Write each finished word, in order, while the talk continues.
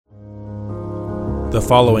The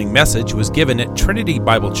following message was given at Trinity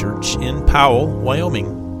Bible Church in Powell, Wyoming.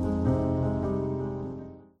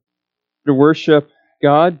 To worship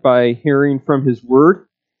God by hearing from His Word.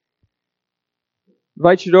 I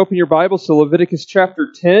invite you to open your Bibles to Leviticus chapter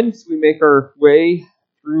 10 as we make our way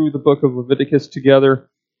through the book of Leviticus together.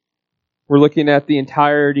 We're looking at the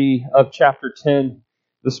entirety of chapter 10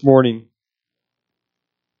 this morning.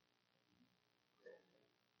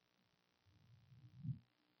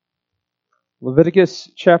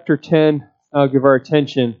 Leviticus chapter 10, I'll give our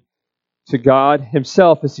attention to God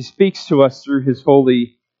Himself as He speaks to us through His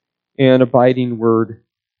holy and abiding Word.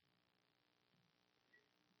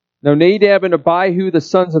 Now Nadab and Abihu, the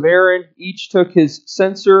sons of Aaron, each took his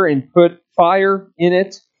censer and put fire in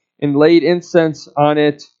it and laid incense on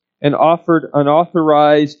it and offered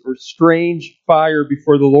unauthorized or strange fire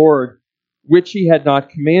before the Lord, which He had not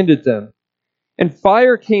commanded them. And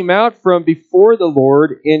fire came out from before the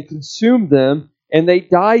Lord and consumed them, and they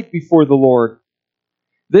died before the Lord.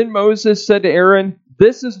 Then Moses said to Aaron,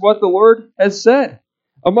 "This is what the Lord has said.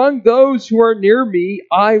 Among those who are near me,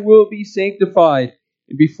 I will be sanctified,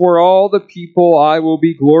 and before all the people I will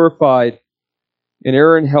be glorified." And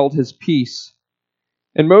Aaron held his peace.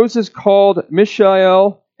 And Moses called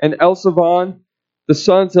Mishael and Elzaphan, the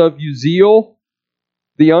sons of Uzziel,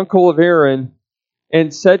 the uncle of Aaron,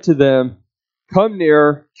 and said to them, "Come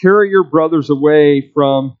near, carry your brothers away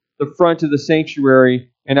from the front of the sanctuary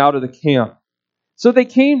and out of the camp." So they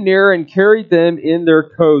came near and carried them in their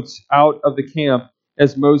coats out of the camp,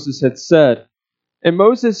 as Moses had said. And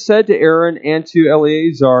Moses said to Aaron and to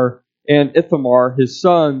Eleazar and Ithamar, his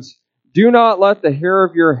sons, "Do not let the hair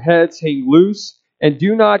of your heads hang loose, and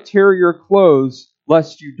do not tear your clothes,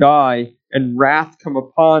 lest you die, and wrath come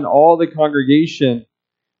upon all the congregation.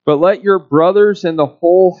 But let your brothers and the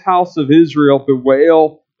whole house of Israel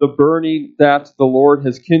bewail the burning that the Lord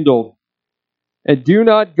has kindled. And do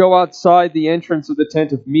not go outside the entrance of the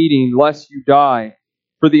tent of meeting, lest you die,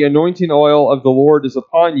 for the anointing oil of the Lord is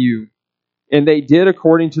upon you." And they did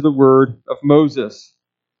according to the word of Moses.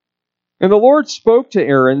 And the Lord spoke to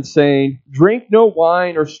Aaron, saying, "Drink no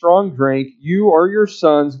wine or strong drink, you or your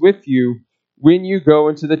sons with you, when you go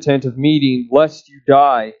into the tent of meeting, lest you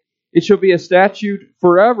die. It shall be a statute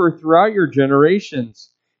forever throughout your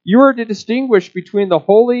generations. You are to distinguish between the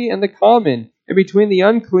holy and the common, and between the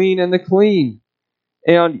unclean and the clean.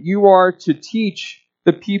 And you are to teach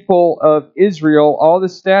the people of Israel all the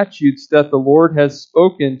statutes that the Lord has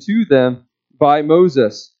spoken to them by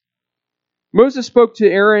Moses." Moses spoke to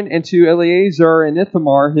Aaron and to Eleazar and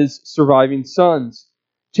Ithamar, his surviving sons.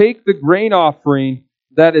 "Take the grain offering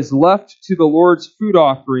that is left to the Lord's food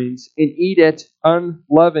offerings, and eat it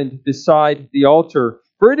unleavened beside the altar,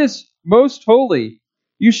 for it is most holy.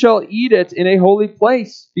 You shall eat it in a holy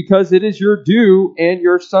place, because it is your due and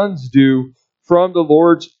your sons' due from the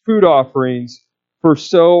Lord's food offerings, for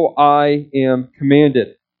so I am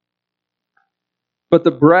commanded. But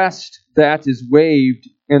the breast that is waved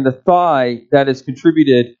and the thigh that is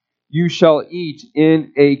contributed, you shall eat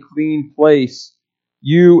in a clean place,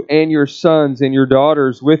 you and your sons and your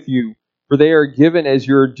daughters with you, for they are given as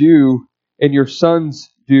your due and your sons'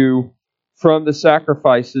 due from the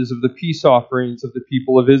sacrifices of the peace offerings of the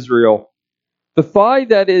people of Israel. The thigh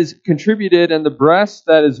that is contributed and the breast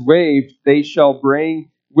that is waved, they shall bring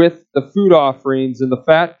with the food offerings and the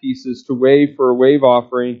fat pieces to wave for a wave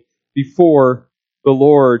offering before the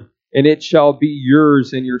Lord, and it shall be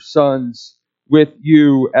yours and your sons with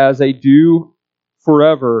you as a due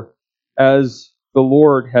forever, as the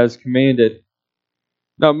Lord has commanded."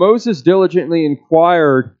 Now Moses diligently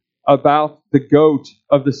inquired about the goat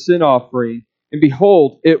of the sin offering, and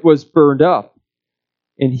behold, it was burned up.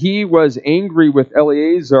 And he was angry with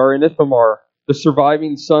Eleazar and Ithamar, the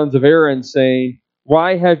surviving sons of Aaron, saying,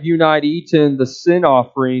 "Why have you not eaten the sin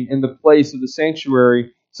offering in the place of the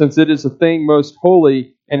sanctuary, since it is a thing most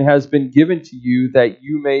holy and has been given to you, that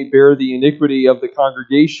you may bear the iniquity of the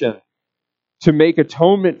congregation, to make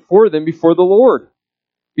atonement for them before the Lord?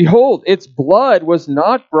 Behold, its blood was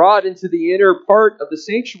not brought into the inner part of the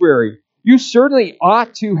sanctuary. You certainly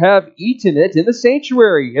ought to have eaten it in the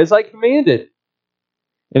sanctuary, as I commanded."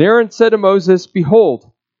 And Aaron said to Moses,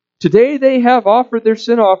 "Behold, today they have offered their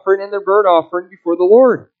sin offering and their burnt offering before the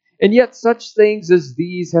Lord, and yet such things as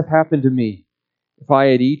these have happened to me. If I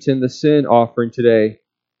had eaten the sin offering today,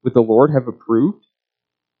 would the Lord have approved?"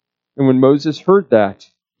 And when Moses heard that,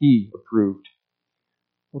 he approved.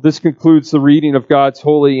 Well, this concludes the reading of God's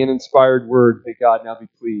holy and inspired word. May God now be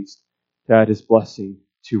pleased to add His blessing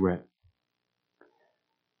to it.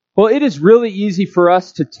 Well, it is really easy for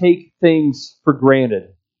us to take things for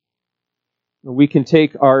granted. We can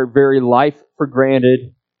take our very life for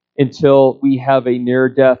granted, until we have a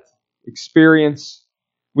near-death experience.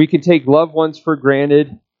 We can take loved ones for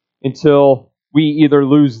granted until we either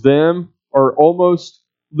lose them or almost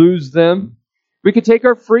lose them. We can take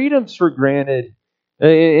our freedoms for granted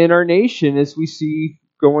in our nation, as we see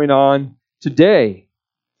going on today.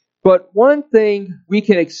 But one thing we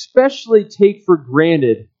can especially take for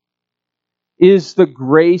granted is the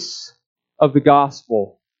grace of the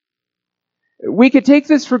gospel. We could take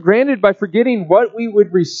this for granted by forgetting what we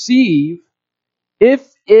would receive if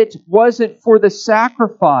it wasn't for the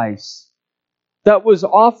sacrifice that was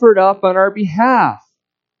offered up on our behalf.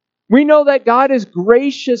 We know that God is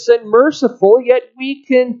gracious and merciful, yet we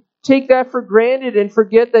can take that for granted and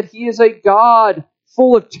forget that He is a God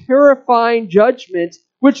full of terrifying judgment,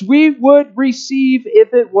 which we would receive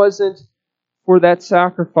if it wasn't for that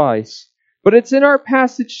sacrifice. But it's in our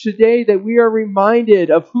passage today that we are reminded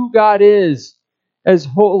of who God is as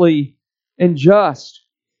holy and just.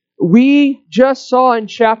 We just saw in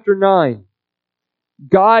chapter 9,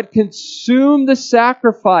 God consumed the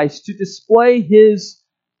sacrifice to display His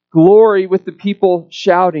glory with the people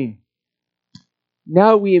shouting.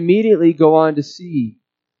 Now we immediately go on to see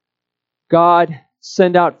God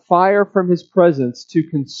send out fire from His presence to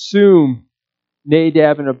consume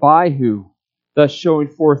Nadab and Abihu, thus showing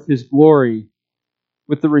forth His glory,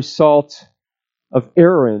 with the result of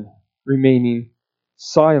Aaron remaining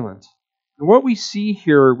silent. And what we see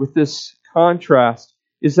here with this contrast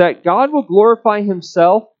is that God will glorify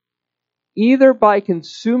Himself either by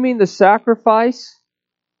consuming the sacrifice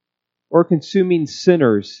or consuming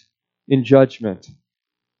sinners in judgment.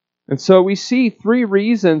 And so we see three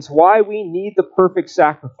reasons why we need the perfect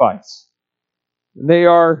sacrifice. And they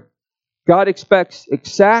are: God expects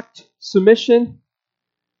exact submission,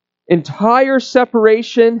 entire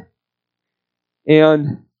separation,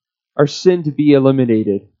 and our sin to be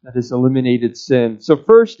eliminated. That is, eliminated sin. So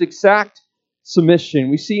first, exact submission.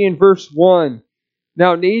 We see in verse 1,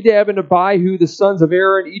 now Nadab and Abihu, the sons of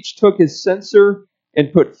Aaron, each took his censer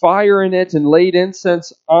and put fire in it and laid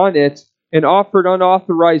incense on it and offered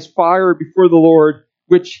unauthorized fire before the Lord,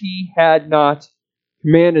 which He had not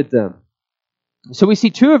commanded them. So we see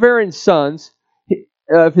two of Aaron's sons,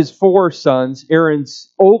 of his four sons,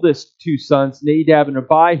 Aaron's oldest two sons, Nadab and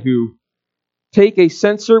Abihu, take a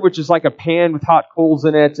censer, which is like a pan with hot coals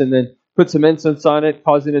in it, and then put some incense on it,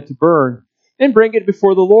 causing it to burn, and bring it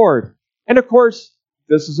before the Lord. And of course,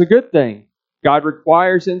 this is a good thing. God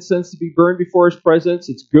requires incense to be burned before His presence.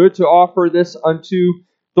 It's good to offer this unto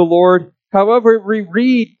the Lord. However, we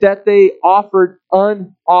read that they offered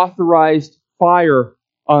unauthorized fire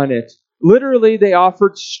on it. Literally, they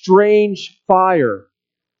offered strange fire.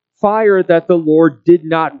 Fire that the Lord did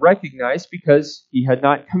not recognize because He had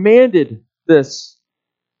not commanded this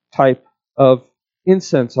type of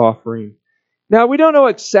incense offering. Now, we don't know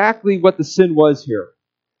exactly what the sin was here.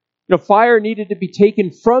 Fire needed to be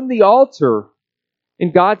taken from the altar,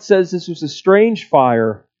 and God says this was a strange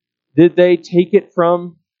fire. Did they take it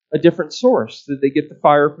from a different source? Did they get the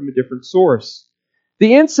fire from a different source?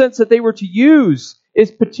 The incense that they were to use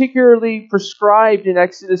is particularly prescribed in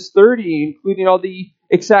Exodus 30, including all the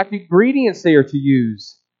exact ingredients they are to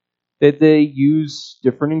use. Did they use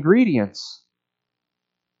different ingredients?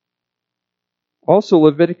 Also,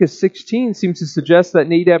 Leviticus 16 seems to suggest that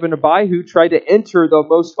Nadab and Abihu tried to enter the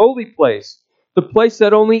most holy place, the place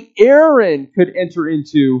that only Aaron could enter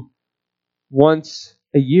into once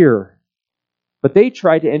a year. But they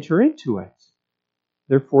tried to enter into it.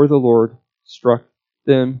 Therefore, the Lord struck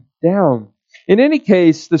them down. In any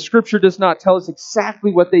case, the Scripture does not tell us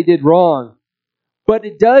exactly what they did wrong, but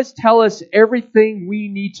it does tell us everything we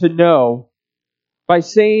need to know by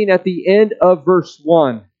saying at the end of verse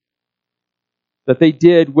 1 that they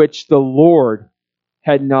did which the Lord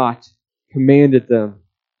had not commanded them.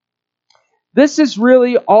 This is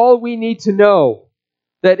really all we need to know,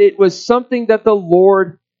 that it was something that the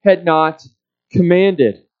Lord had not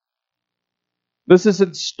commanded. This is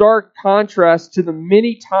in stark contrast to the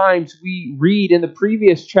many times we read in the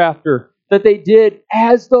previous chapter that they did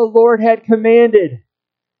as the Lord had commanded.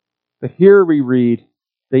 But here we read,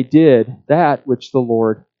 they did that which the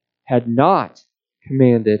Lord had not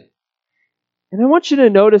commanded. And I want you to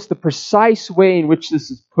notice the precise way in which this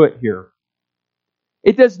is put here.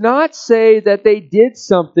 It does not say that they did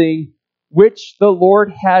something which the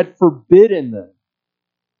Lord had forbidden them.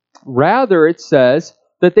 Rather, it says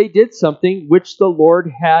that they did something which the Lord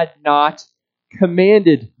had not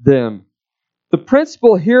commanded them. The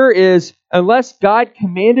principle here is, unless God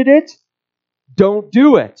commanded it, don't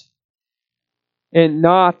do it. And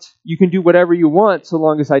not, you can do whatever you want so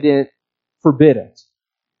long as I didn't forbid it.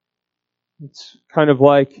 It's kind of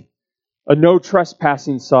like a no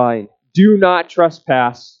trespassing sign. Do not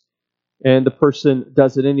trespass. And the person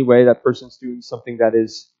does it anyway. That person's doing something that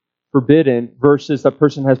is forbidden, versus that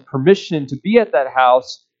person has permission to be at that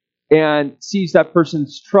house and sees that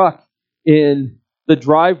person's truck in the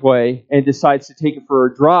driveway and decides to take it for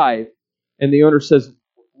a drive. And the owner says,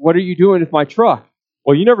 "What are you doing with my truck?"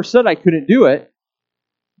 "Well, you never said I couldn't do it."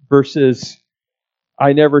 Versus,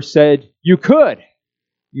 "I never said you could.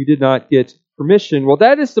 You did not get permission." Well,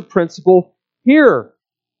 that is the principle here.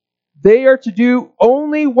 They are to do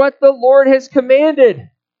only what the Lord has commanded.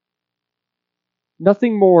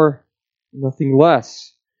 Nothing more, nothing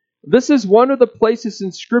less. This is one of the places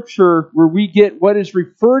in Scripture where we get what is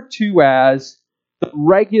referred to as the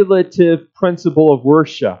regulative principle of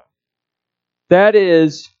worship. That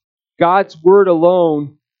is, God's Word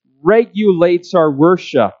alone regulates our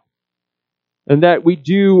worship, and that we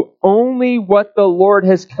do only what the Lord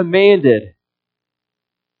has commanded.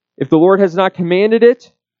 If the Lord has not commanded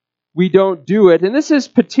it, we don't do it. And this is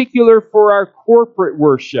particular for our corporate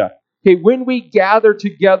worship. Okay, when we gather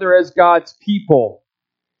together as God's people,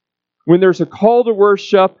 when there's a call to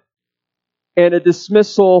worship and a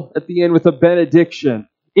dismissal at the end with a benediction.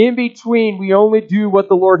 In between, we only do what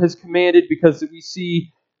the Lord has commanded, because we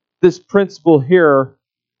see this principle here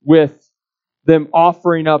with them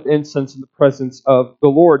offering up incense in the presence of the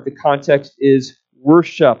Lord. The context is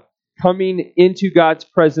worship, coming into God's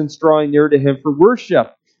presence, drawing near to Him for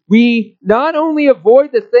worship. We not only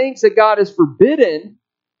avoid the things that God has forbidden,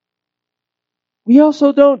 we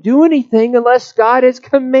also don't do anything unless God has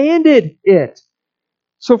commanded it.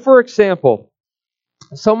 So, for example,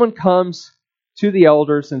 someone comes to the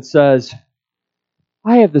elders and says,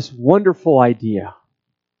 "I have this wonderful idea.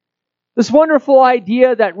 This wonderful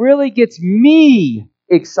idea that really gets me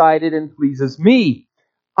excited and pleases me.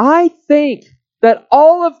 I think that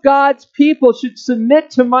all of God's people should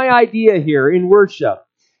submit to my idea here in worship.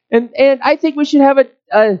 And I think we should have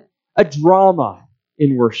a drama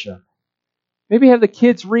in worship. Maybe have the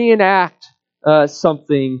kids reenact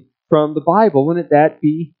something from the Bible. Wouldn't that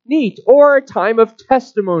be neat? Or a time of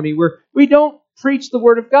testimony where we don't preach the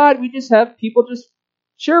Word of God. We just have people just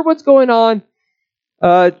share what's going on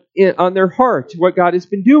their heart, what God has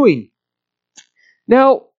been doing."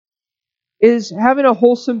 Now, is having a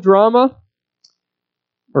wholesome drama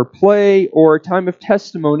or play or a time of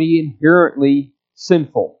testimony inherently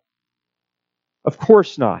sinful? Of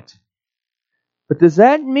course not. But does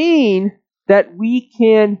that mean that we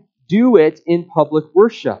can do it in public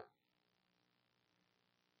worship?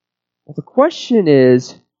 Well, the question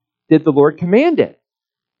is, did the Lord command it?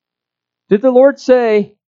 Did the Lord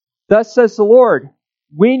say, "Thus says the Lord,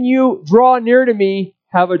 when you draw near to me,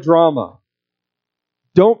 have a drama.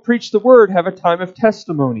 Don't preach the word, have a time of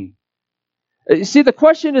testimony"? You see, the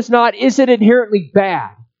question is not, is it inherently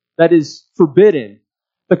bad, that is forbidden?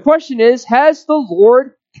 The question is, has the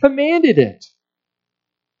Lord commanded it?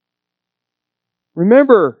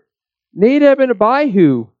 Remember, Nadab and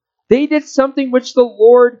Abihu, they did something which the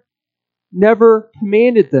Lord never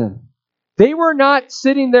commanded them. They were not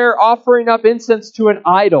sitting there offering up incense to an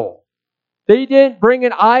idol. They didn't bring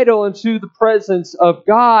an idol into the presence of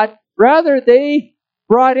God. Rather, they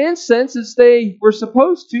brought incense as they were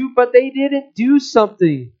supposed to, but they didn't do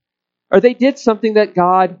something. Or they did something that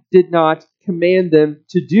God did not command them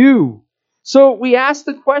to do. So we ask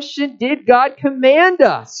the question, did God command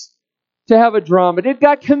us to have a drama? Did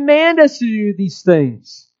God command us to do these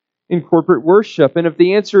things in corporate worship? And if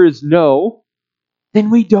the answer is no, then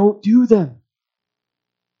we don't do them.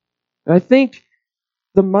 And I think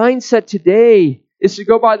the mindset today is to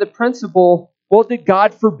go by the principle, well, did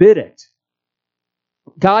God forbid it?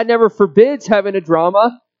 God never forbids having a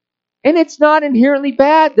drama, and it's not inherently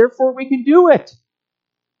bad, therefore we can do it.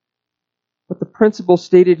 But the principle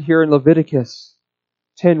stated here in Leviticus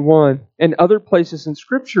 10:1 and other places in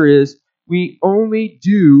Scripture is, we only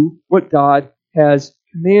do what God has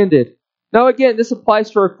commanded. Now again, this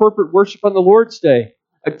applies to our corporate worship on the Lord's Day.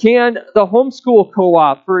 Can the homeschool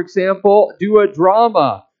co-op, for example, do a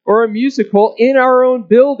drama or a musical in our own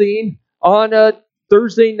building on a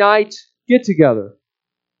Thursday night get-together?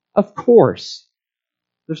 Of course.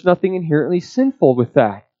 There's nothing inherently sinful with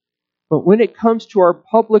that. But when it comes to our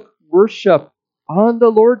public worship on the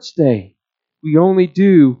Lord's Day, we only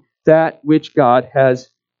do that which God has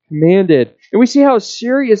commanded. And we see how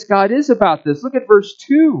serious God is about this. Look at verse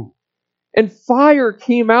 2. "And fire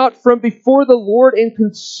came out from before the Lord and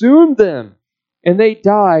consumed them, and they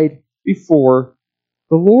died before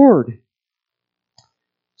the Lord."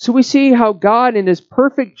 So we see how God, in His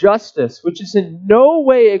perfect justice, which is in no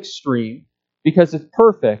way extreme, because it's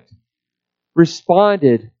perfect,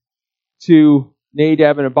 responded to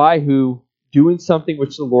Nadab and Abihu doing something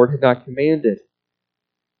which the Lord had not commanded.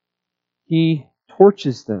 He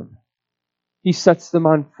torches them. He sets them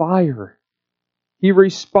on fire. He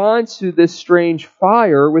responds to this strange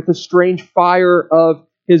fire with a strange fire of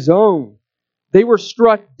his own. They were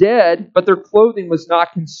struck dead, but their clothing was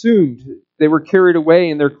not consumed. They were carried away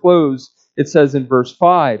in their clothes, it says in verse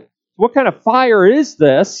 5. What kind of fire is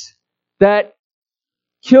this that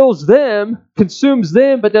kills them, consumes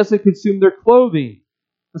them, but doesn't consume their clothing?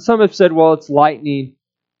 And some have said, well, it's lightning.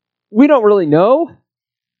 We don't really know,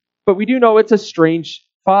 but we do know it's a strange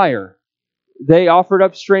fire. They offered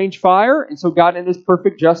up strange fire, and so God in His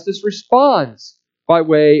perfect justice responds by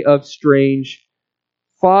way of strange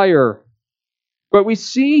fire. But we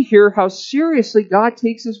see here how seriously God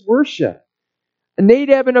takes His worship.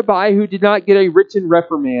 Nadab and Abihu did not get a written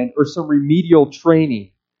reprimand or some remedial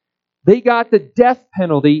training. They got the death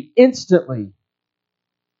penalty instantly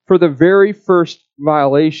for the very first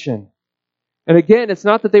violation. And again, it's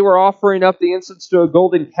not that they were offering up the incense to a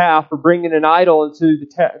golden calf or bringing an idol into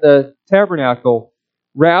the tabernacle.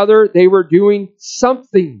 Rather, they were doing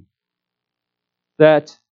something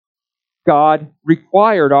that God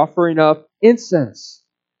required, offering up incense.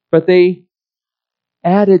 But they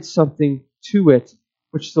added something to it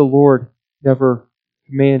which the Lord never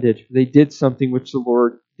commanded. They did something which the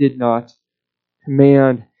Lord did not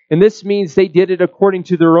command. And this means they did it according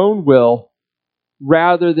to their own will,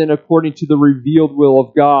 rather than according to the revealed will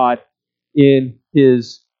of God in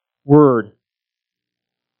His Word.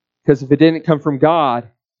 Because if it didn't come from God,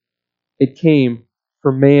 it came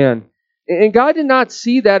from man. And God did not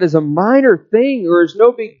see that as a minor thing or as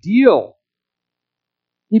no big deal.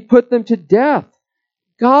 He put them to death.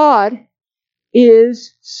 God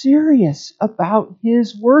is serious about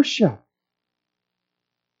His worship.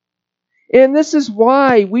 And this is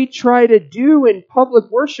why we try to do in public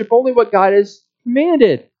worship only what God has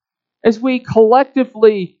commanded. As we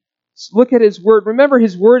collectively look at His Word, remember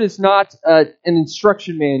His Word is not an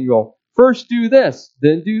instruction manual. First do this,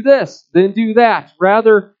 then do that.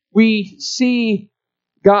 Rather, we see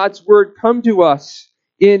God's Word come to us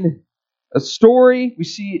in a story. We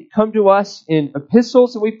see it come to us in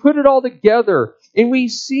epistles, and we put it all together, and we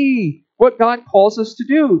see what God calls us to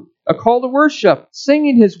do. A call to worship,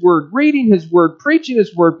 singing His Word, reading His Word, preaching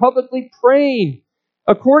His Word, publicly praying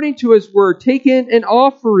according to His Word, taking an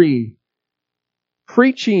offering,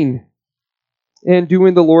 preaching, and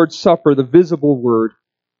doing the Lord's Supper, the visible Word,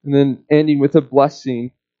 and then ending with a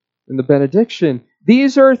blessing and the benediction.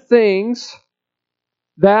 These are things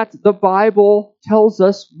that the Bible tells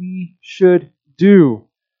us we should do.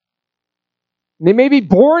 They may be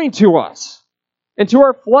boring to us and to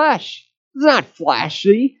our flesh. It's not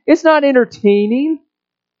flashy. It's not entertaining.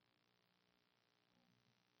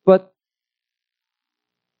 But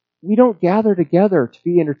we don't gather together to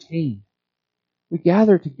be entertained. We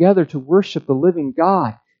gather together to worship the living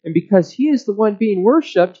God. And because He is the one being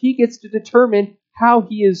worshipped, He gets to determine how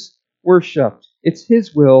He is worshipped. It's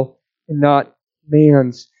His will and not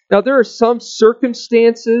man's. Now, there are some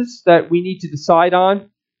circumstances that we need to decide on,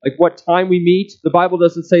 like what time we meet. The Bible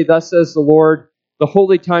doesn't say, "Thus says the Lord, the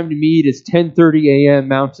holy time to meet is 10:30 a.m.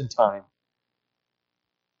 Mountain Time."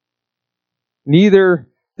 Neither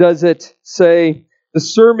does it say the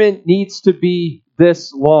sermon needs to be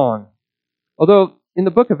this long. Although in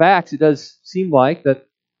the book of Acts, it does seem like that the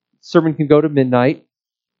sermon can go to midnight.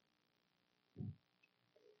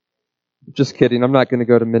 Just kidding, I'm not going to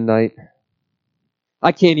go to midnight.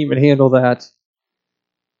 I can't even handle that.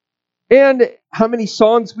 And how many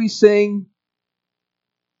songs we sing,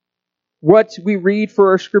 what we read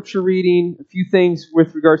for our scripture reading, a few things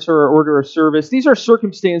with regards to our order of service. These are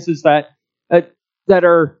circumstances that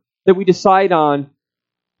we decide on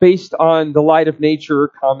based on the light of nature or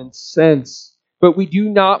common sense. But we do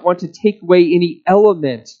not want to take away any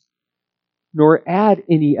element, nor add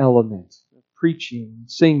any element. Preaching,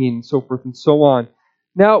 singing, and so forth and so on.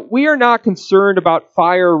 Now, we are not concerned about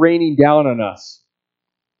fire raining down on us.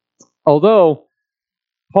 Although,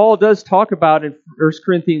 Paul does talk about in 1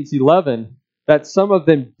 Corinthians 11 that some of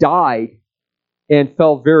them died and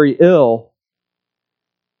fell very ill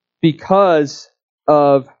because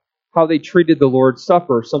of how they treated the Lord's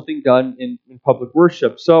Supper, something done in public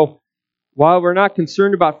worship. So, while we're not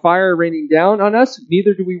concerned about fire raining down on us,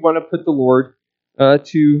 neither do we want to put the Lord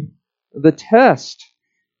to the test.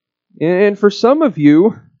 And for some of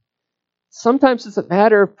you, sometimes it's a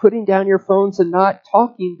matter of putting down your phones and not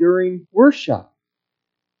talking during worship.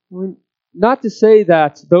 Not to say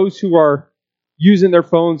that those who are using their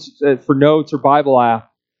phones for notes or Bible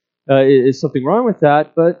app is something wrong with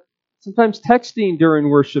that, but sometimes texting during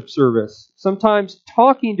worship service, sometimes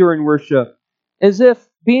talking during worship, as if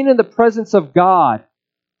being in the presence of God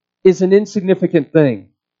is an insignificant thing.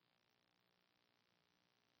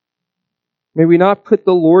 May we not put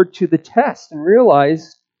the Lord to the test and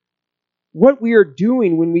realize what we are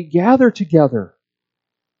doing when we gather together.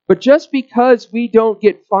 But just because we don't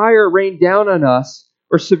get fire rained down on us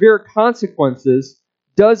or severe consequences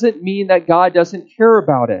doesn't mean that God doesn't care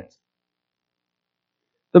about it.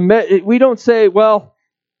 We don't say, well,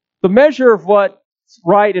 the measure of what's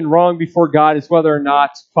right and wrong before God is whether or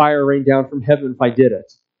not fire rained down from heaven if I did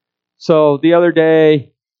it. So the other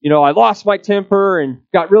day, I lost my temper and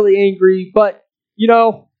got really angry, but,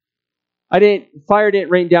 fire didn't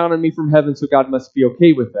rain down on me from heaven, so God must be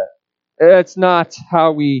okay with it. That's not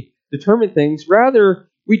how we determine things. Rather,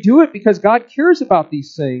 we do it because God cares about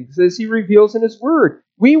these things, as He reveals in His Word.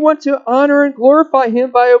 We want to honor and glorify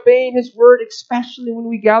Him by obeying His Word, especially when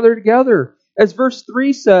we gather together. As verse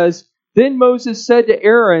 3 says, "Then Moses said to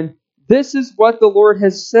Aaron, 'This is what the Lord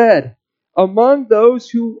has said. Among those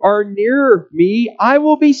who are near me, I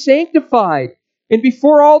will be sanctified, and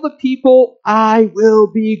before all the people, I will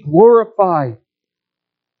be glorified.'"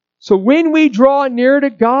 So when we draw near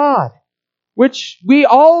to God, which we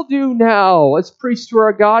all do now as priests to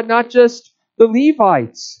our God, not just the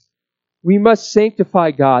Levites, we must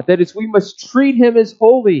sanctify God. That is, we must treat Him as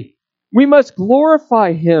holy. We must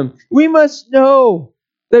glorify Him. We must know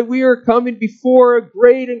that we are coming before a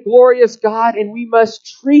great and glorious God, and we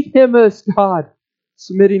must treat Him as God,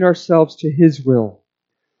 submitting ourselves to His will.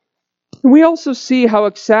 And we also see how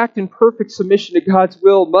exact and perfect submission to God's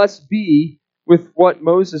will must be with what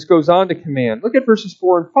Moses goes on to command. Look at verses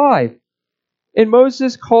 4 and 5. "And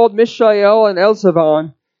Moses called Mishael and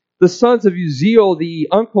Elzaphan, the sons of Uzziel, the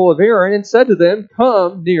uncle of Aaron, and said to them,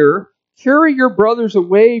 'Come near, carry your brothers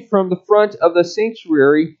away from the front of the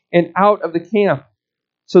sanctuary and out of the camp.'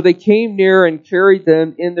 So they came near and carried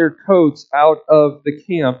them in their coats out of the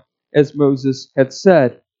camp, as Moses had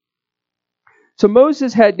said." So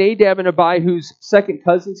Moses had Nadab and Abihu's second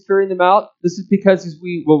cousins carrying them out. This is because, as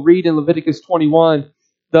we will read in Leviticus 21,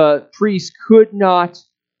 the priest could not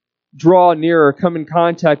draw near or come in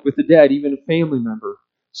contact with the dead, even a family member.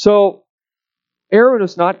 So Aaron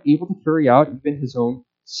was not able to carry out even his own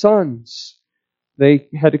sons. They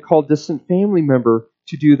had to call a distant family member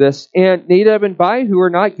to do this. And Nadab and Abihu are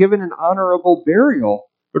not given an honorable burial,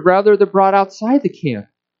 but rather they're brought outside the camp.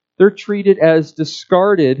 They're treated as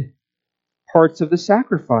discarded parts of the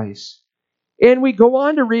sacrifice. And we go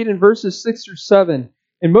on to read in verses 6 through 7,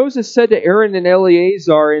 "And Moses said to Aaron and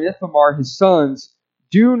Eleazar and Ithamar his sons,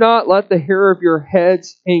 'Do not let the hair of your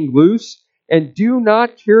heads hang loose, and do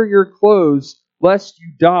not tear your clothes, lest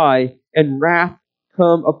you die, and wrath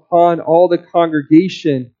come upon all the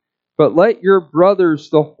congregation. But let your brothers,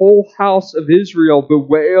 the whole house of Israel,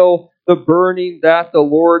 bewail the burning that the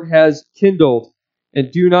Lord has kindled.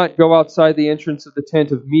 And do not go outside the entrance of the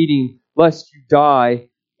tent of meeting, lest you die,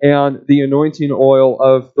 and the anointing oil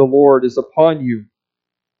of the Lord is upon you.'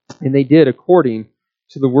 And they did according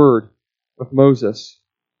to the word of Moses."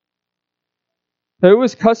 It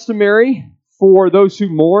was customary for those who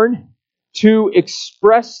mourn to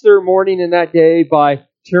express their mourning in that day by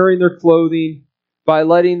tearing their clothing, by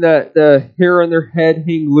letting the hair on their head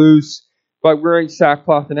hang loose, by wearing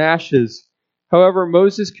sackcloth and ashes. However,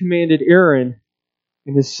 Moses commanded Aaron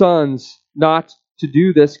and his sons not to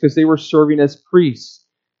do this because they were serving as priests.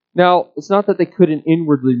 Now, it's not that they couldn't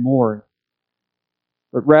inwardly mourn,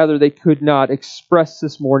 but rather they could not express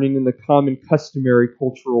this mourning in the common customary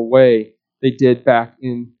cultural way they did back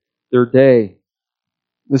in their day.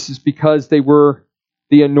 This is because they were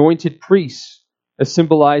the anointed priests, as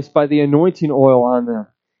symbolized by the anointing oil on them.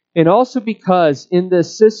 And also because in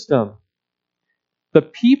this system, the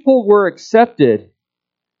people were accepted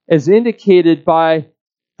as indicated by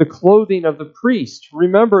the clothing of the priest.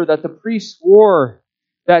 Remember that the priest wore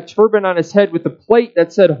that turban on his head with the plate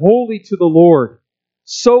that said, "Holy to the Lord,"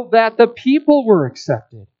 so that the people were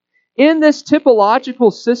accepted. In this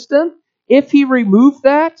typological system, if he removed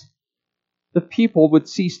that, the people would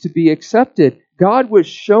cease to be accepted. God was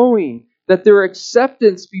showing that their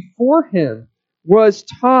acceptance before Him was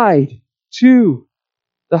tied to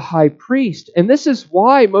the high priest. And this is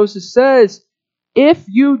why Moses says, if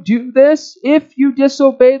you do this, if you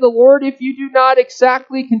disobey the Lord, if you do not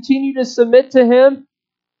exactly continue to submit to Him,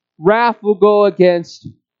 wrath will go against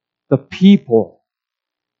the people.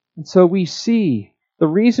 And so we see the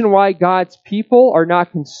reason why God's people are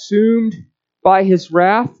not consumed by His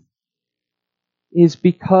wrath is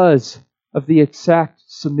because of the exact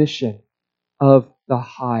submission of the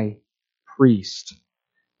high priest.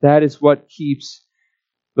 That is what keeps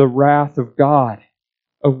the wrath of God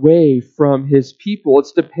away from his people.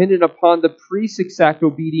 It's dependent upon the priest's exact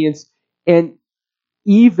obedience and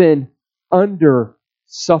even under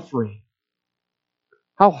suffering.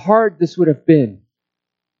 How hard this would have been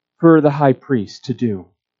for the high priest to do.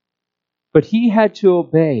 But he had to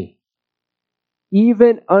obey,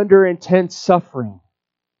 even under intense suffering,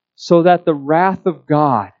 so that the wrath of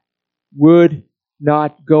God would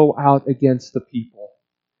not go out against the people.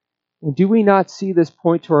 And do we not see this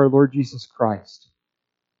point to our Lord Jesus Christ?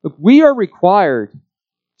 Look, we are required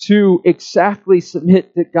to exactly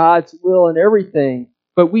submit to God's will and everything,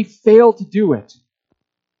 but we fail to do it.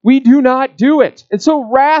 We do not do it. And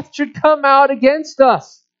so wrath should come out against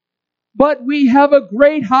us. But we have a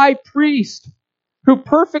great high priest who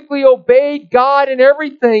perfectly obeyed God in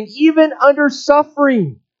everything, even under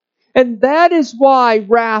suffering. And that is why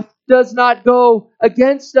wrath does not go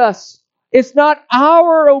against us. It's not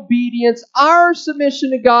our obedience, our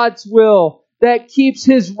submission to God's will that keeps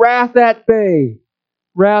his wrath at bay.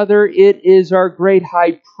 Rather, it is our great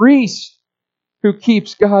high priest who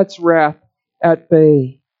keeps God's wrath at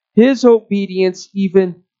bay. His obedience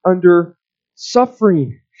even under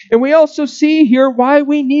suffering. And we also see here why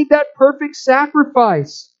we need that perfect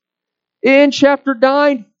sacrifice. In chapter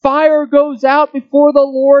 9, fire goes out before the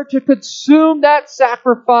Lord to consume that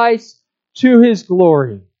sacrifice to his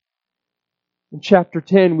glory. In chapter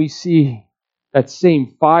 10, we see that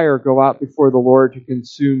same fire go out before the Lord to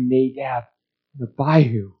consume Nadab and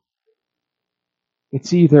Abihu.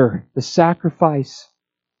 It's either the sacrifice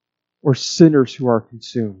or sinners who are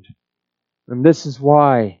consumed. And this is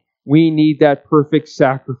why we need that perfect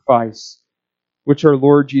sacrifice, which our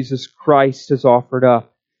Lord Jesus Christ has offered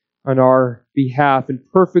up on our behalf, and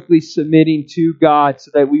perfectly submitting to God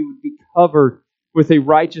so that we would be covered with a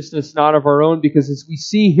righteousness not of our own, because as we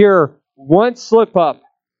see here, one slip up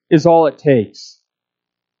is all it takes.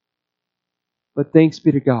 But thanks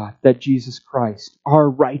be to God that Jesus Christ, our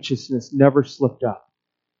righteousness, never slipped up,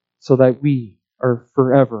 so that we are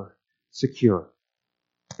forever secure.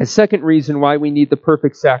 A second reason why we need the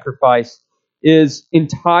perfect sacrifice is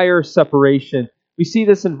entire separation. We see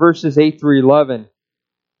this in verses 8 through 11,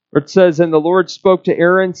 where it says, "And the Lord spoke to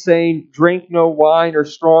Aaron, saying, Drink no wine or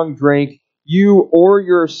strong drink, you or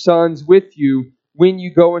your sons with you, when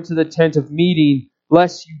you go into the tent of meeting,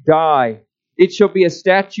 lest you die. It shall be a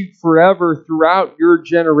statute forever throughout your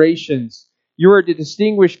generations. You are to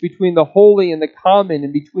distinguish between the holy and the common,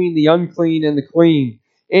 and between the unclean and the clean.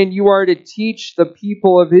 And you are to teach the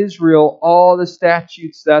people of Israel all the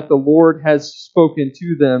statutes that the Lord has spoken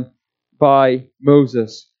to them by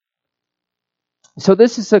Moses." So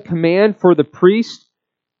this is a command for the priest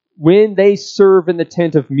when they serve in the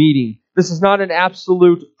tent of meeting. This is not an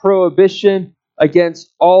absolute prohibition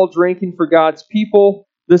against all drinking for God's people.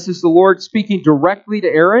 This is the Lord speaking directly to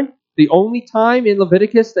Aaron, the only time in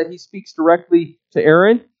Leviticus that he speaks directly to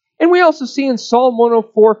Aaron. And we also see in Psalm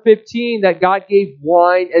 104:15 that God gave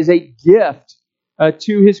wine as a gift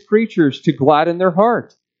to his creatures to gladden their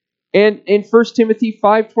heart. And in 1 Timothy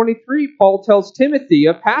 5:23, Paul tells Timothy,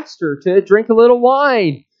 a pastor, to drink a little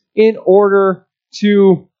wine in order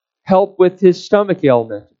to help with his stomach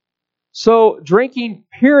ailment. So drinking,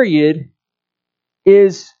 period,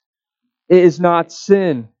 is not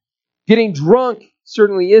sin. Getting drunk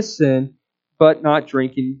certainly is sin, but not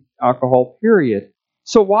drinking alcohol, period.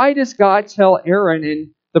 So why does God tell Aaron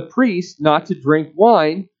and the priest not to drink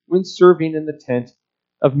wine when serving in the tent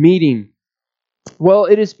of meeting? Well,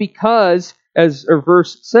 it is because, as our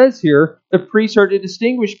verse says here, the priests are to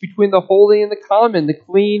distinguish between the holy and the common, the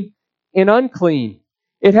clean and unclean.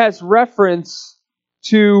 It has reference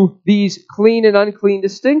to these clean and unclean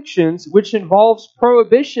distinctions, which involves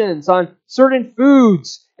prohibitions on certain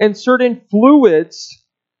foods and certain fluids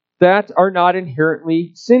that are not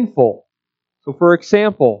inherently sinful. So, for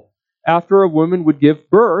example, after a woman would give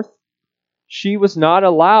birth, she was not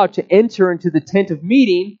allowed to enter into the tent of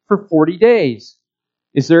meeting for 40 days.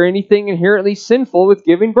 Is there anything inherently sinful with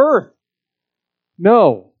giving birth?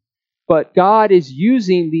 No. But God is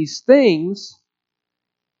using these things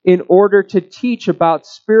in order to teach about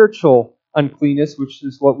spiritual uncleanness, which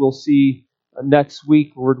is what we'll see next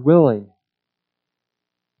week, Lord willing.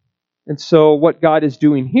 And so what God is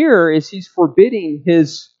doing here is he's forbidding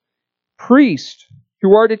his priests,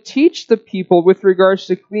 who are to teach the people with regards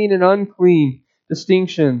to clean and unclean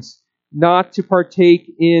distinctions, not to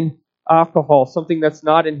partake in alcohol, something that's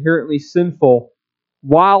not inherently sinful,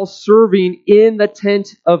 while serving in the tent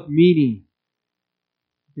of meeting,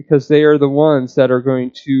 because they are the ones that are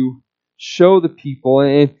going to show the people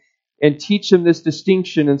and teach them this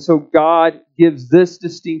distinction. And so God gives this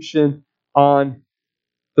distinction on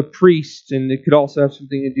the priest, and it could also have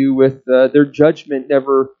something to do with their judgment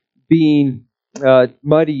never being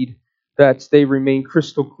muddied, that they remain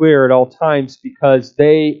crystal clear at all times, because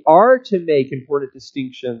they are to make important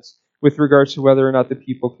distinctions with regards to whether or not the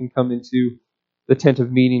people can come into the tent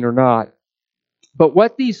of meeting or not. But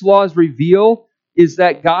what these laws reveal is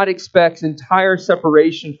that God expects entire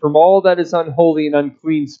separation from all that is unholy and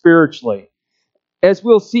unclean spiritually. As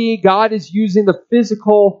we'll see, God is using the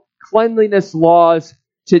physical cleanliness laws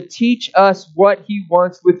to teach us what He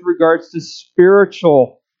wants with regards to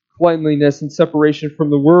spiritual cleanliness and separation from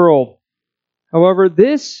the world. However,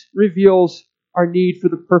 this reveals our need for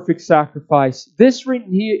the perfect sacrifice. This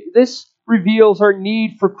reveals our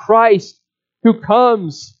need for Christ, who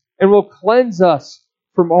comes and will cleanse us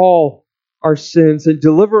from all our sins and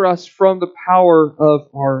deliver us from the power of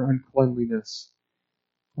our uncleanliness.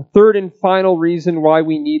 The third and final reason why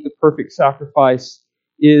we need the perfect sacrifice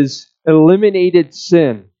is eliminated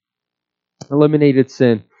sin. Eliminated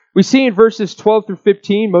sin. We see in verses 12 through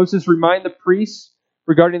 15, Moses reminds the priests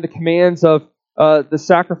regarding the commands of the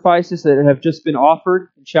sacrifices that have just been offered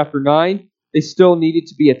in chapter 9. They still needed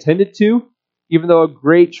to be attended to. Even though a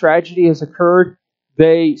great tragedy has occurred,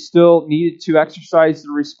 they still needed to exercise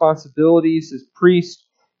their responsibilities as priests.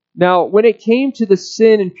 Now, when it came to the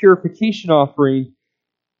sin and purification offering,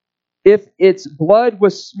 if its blood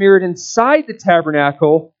was smeared inside the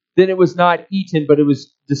tabernacle, then it was not eaten, but it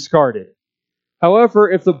was discarded. However,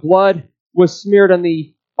 if the blood was smeared on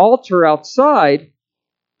the altar outside,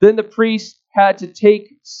 then the priest had to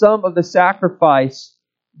take some of the sacrifice,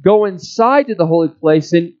 go inside to the holy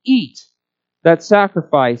place, and eat that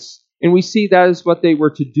sacrifice. And we see that is what they were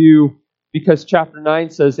to do, because chapter 9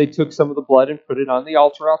 says they took some of the blood and put it on the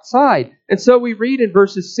altar outside. And so we read in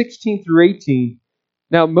verses 16 through 18,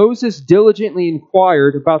 "Now Moses diligently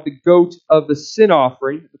inquired about the goat of the sin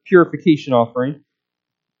offering, the purification offering."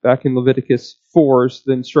 Back in Leviticus 4 is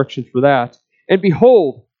the instruction for that. "And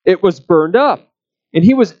behold, it was burned up. And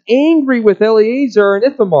he was angry with Eleazar and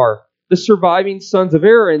Ithamar, the surviving sons of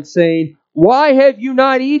Aaron, saying, 'Why have you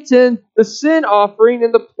not eaten the sin offering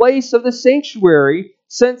in the place of the sanctuary,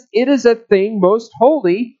 since it is a thing most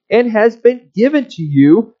holy, and has been given to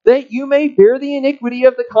you, that you may bear the iniquity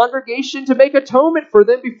of the congregation to make atonement for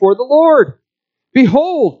them before the Lord?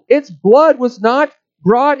 Behold, its blood was not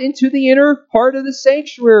brought into the inner part of the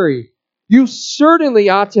sanctuary. You certainly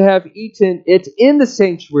ought to have eaten it in the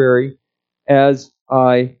sanctuary, as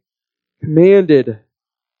I commanded.'"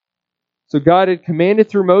 So God had commanded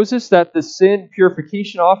through Moses that the sin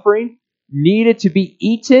purification offering needed to be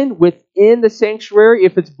eaten within the sanctuary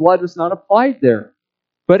if its blood was not applied there.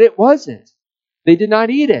 But it wasn't. They did not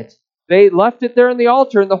eat it. They left it there on the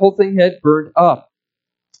altar, and the whole thing had burned up.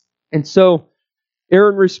 And so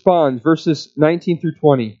Aaron responds, verses 19 through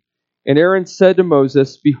 20. "And Aaron said to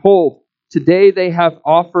Moses, 'Behold, today they have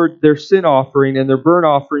offered their sin offering and their burnt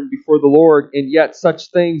offering before the Lord, and yet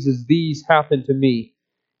such things as these happened to me.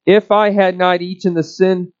 If I had not eaten the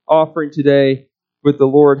sin offering today, would the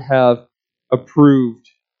Lord have approved?'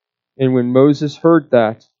 And when Moses heard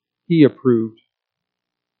that, he approved."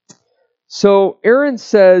 So Aaron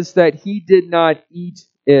says that he did not eat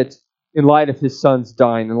it in light of his son's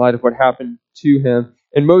dying, in light of what happened to him,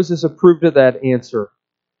 and Moses approved of that answer.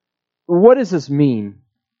 What does this mean?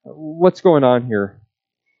 What's going on here?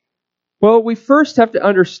 Well, we first have to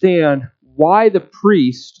understand why the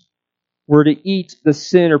priest were to eat the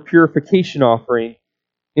sin or purification offering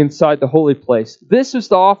inside the holy place. This is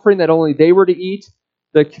the offering that only they were to eat.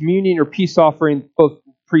 The communion or peace offering, both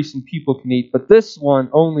priests and people can eat, but this one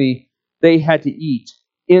only they had to eat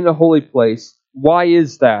in the holy place. Why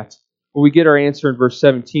is that? Well, we get our answer in verse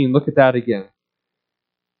 17. Look at that again,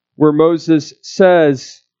 where Moses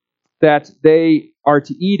says that they are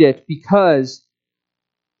to eat it because,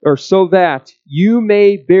 or so that you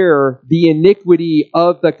may bear the iniquity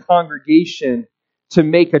of the congregation, to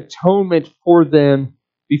make atonement for them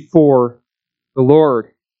before the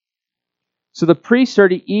Lord. So the priests are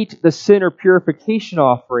to eat the sin or purification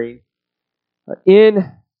offering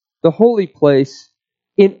in the holy place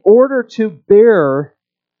in order to bear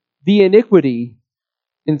the iniquity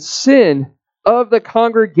and sin of the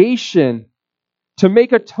congregation, to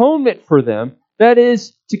make atonement for them. That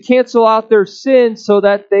is, to cancel out their sin so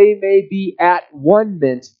that they may be at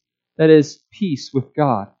one-ment, that is, peace with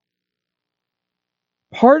God.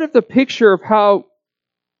 Part of the picture of how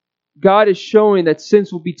God is showing that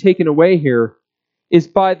sins will be taken away here is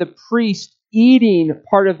by the priest eating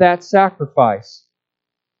part of that sacrifice.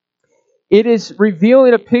 It is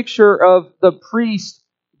revealing a picture of the priest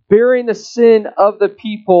bearing the sin of the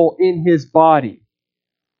people in his body.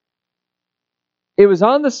 It was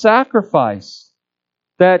on the sacrifice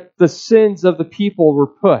that the sins of the people were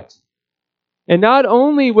put. And not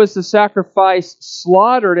only was the sacrifice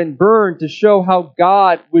slaughtered and burned to show how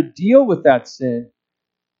God would deal with that sin,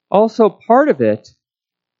 also part of it,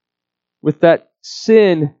 with that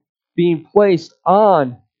sin being placed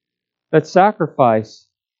on that sacrifice,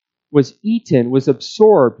 was eaten, was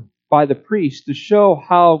absorbed by the priest to show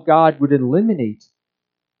how God would eliminate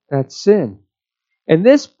that sin. And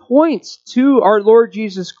this points to our Lord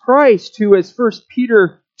Jesus Christ, who, as 1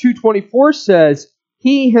 Peter 2:24 says,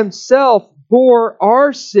 He Himself bore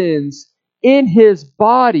our sins in His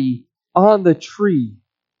body on the tree.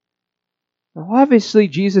 Now, obviously,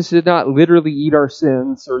 Jesus did not literally eat our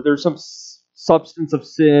sins, or there's some substance of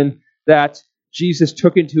sin that Jesus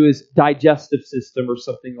took into His digestive system or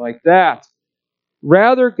something like that.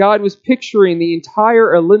 Rather, God was picturing the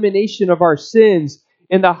entire elimination of our sins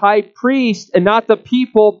in the high priest and not the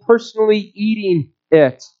people personally eating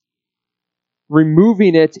it,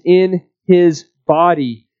 removing it in His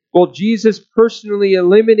body. Well, Jesus personally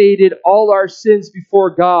eliminated all our sins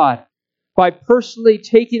before God by personally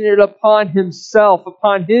taking it upon Himself,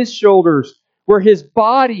 upon His shoulders, where His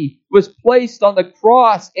body was placed on the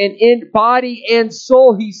cross, and in body and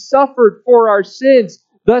soul He suffered for our sins,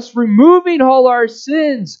 thus removing all our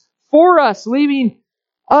sins for us, leaving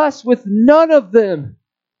us with none of them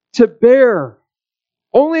to bear.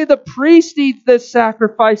 Only the priest eats this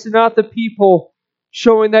sacrifice and not the people,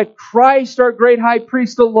 showing that Christ, our great high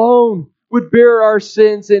priest alone, would bear our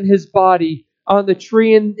sins in His body on the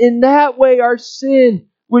tree. And in that way, our sin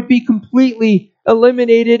would be completely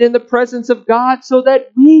eliminated in the presence of God so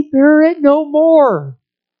that we bear it no more.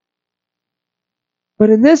 But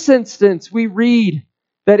in this instance, we read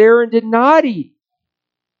that Aaron did not eat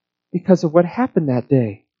because of what happened that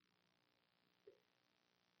day.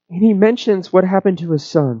 And he mentions what happened to his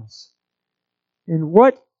sons. And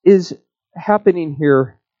what is happening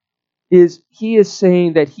here is he is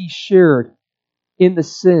saying that he shared in the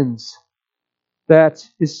sins that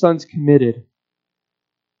his sons committed.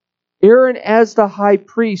 Aaron, as the high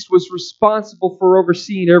priest, was responsible for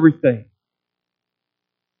overseeing everything.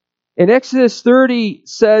 And Exodus 30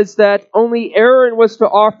 says that only Aaron was to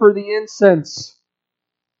offer the incense.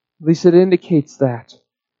 At least it indicates that.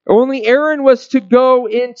 Only Aaron was to go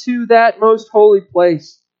into that most holy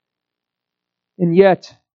place. And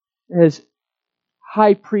yet, as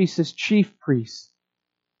high priest, as chief priest,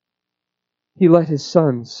 he let his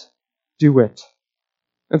sons do it.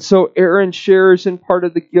 And so Aaron shares in part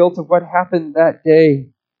of the guilt of what happened that day.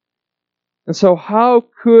 And so how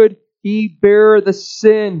could he bear the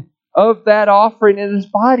sin of that offering in his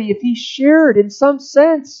body if he shared in some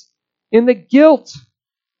sense in the guilt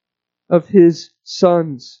of his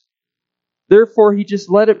sons? Therefore, he just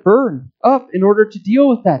let it burn up in order to deal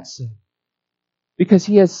with that sin, because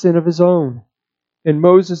he has sin of his own. And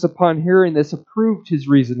Moses, upon hearing this, approved his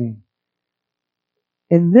reasoning.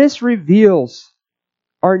 And this reveals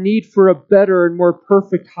our need for a better and more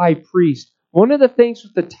perfect high priest. One of the things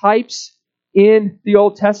with the types in the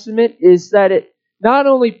Old Testament is that it not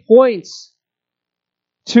only points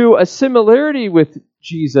to a similarity with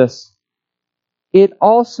Jesus, it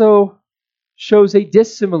also shows a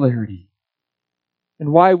dissimilarity.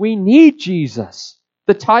 And why we need Jesus.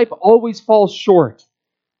 The type always falls short.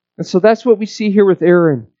 And so that's what we see here with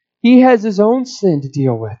Aaron. He has his own sin to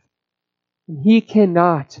deal with. And he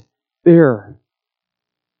cannot bear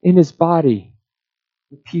in his body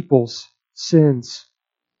the people's sins.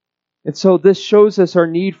 And so this shows us our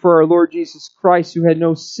need for our Lord Jesus Christ, who had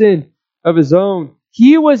no sin of his own.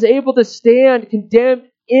 He was able to stand condemned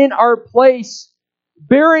in our place,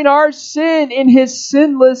 bearing our sin in his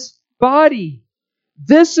sinless body.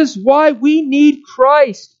 This is why we need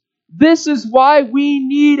Christ. This is why we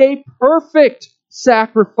need a perfect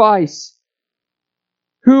sacrifice,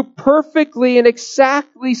 who perfectly and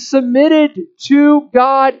exactly submitted to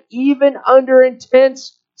God even under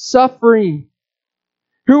intense suffering,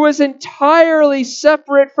 who was entirely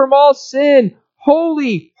separate from all sin,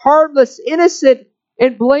 holy, harmless, innocent,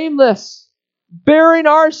 and blameless, bearing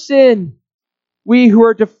our sin, we who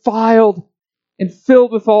are defiled and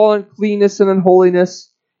filled with all uncleanness and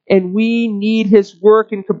unholiness. And we need his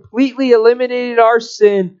work and completely eliminated our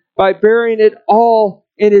sin by bearing it all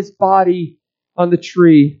in his body on the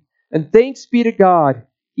tree. And thanks be to God,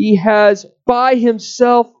 he has by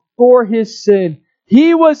himself bore his sin.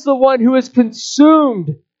 He was the one who was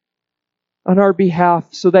consumed on our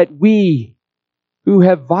behalf so that we, who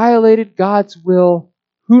have violated God's will,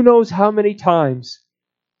 who knows how many times,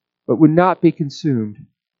 but would not be consumed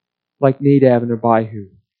like Nadab and Abihu.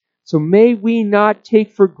 So may we not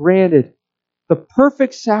take for granted the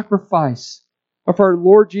perfect sacrifice of our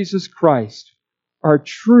Lord Jesus Christ, our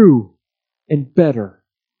true and better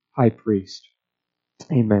high priest.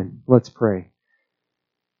 Amen. Let's pray.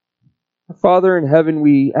 Father in heaven,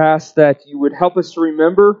 we ask that you would help us to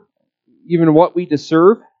remember even what we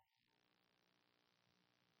deserve,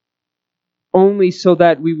 only so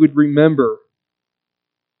that we would remember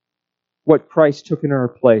what Christ took in our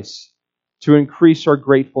place to increase our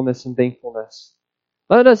gratefulness and thankfulness.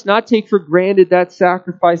 Let us not take for granted that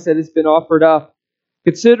sacrifice that has been offered up,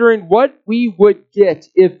 considering what we would get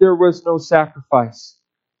if there was no sacrifice.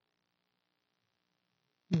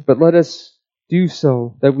 But let us do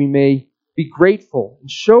so that we may be grateful and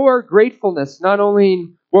show our gratefulness not only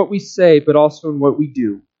in what we say, but also in what we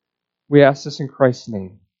do. We ask this in Christ's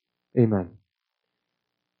name. Amen.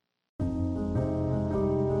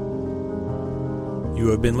 You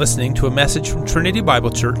have been listening to a message from Trinity Bible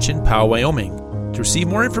Church in Powell, Wyoming. To receive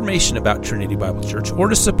more information about Trinity Bible Church or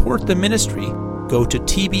to support the ministry, go to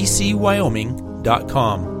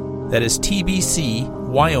tbcwyoming.com. That is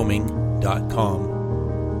tbcwyoming.com.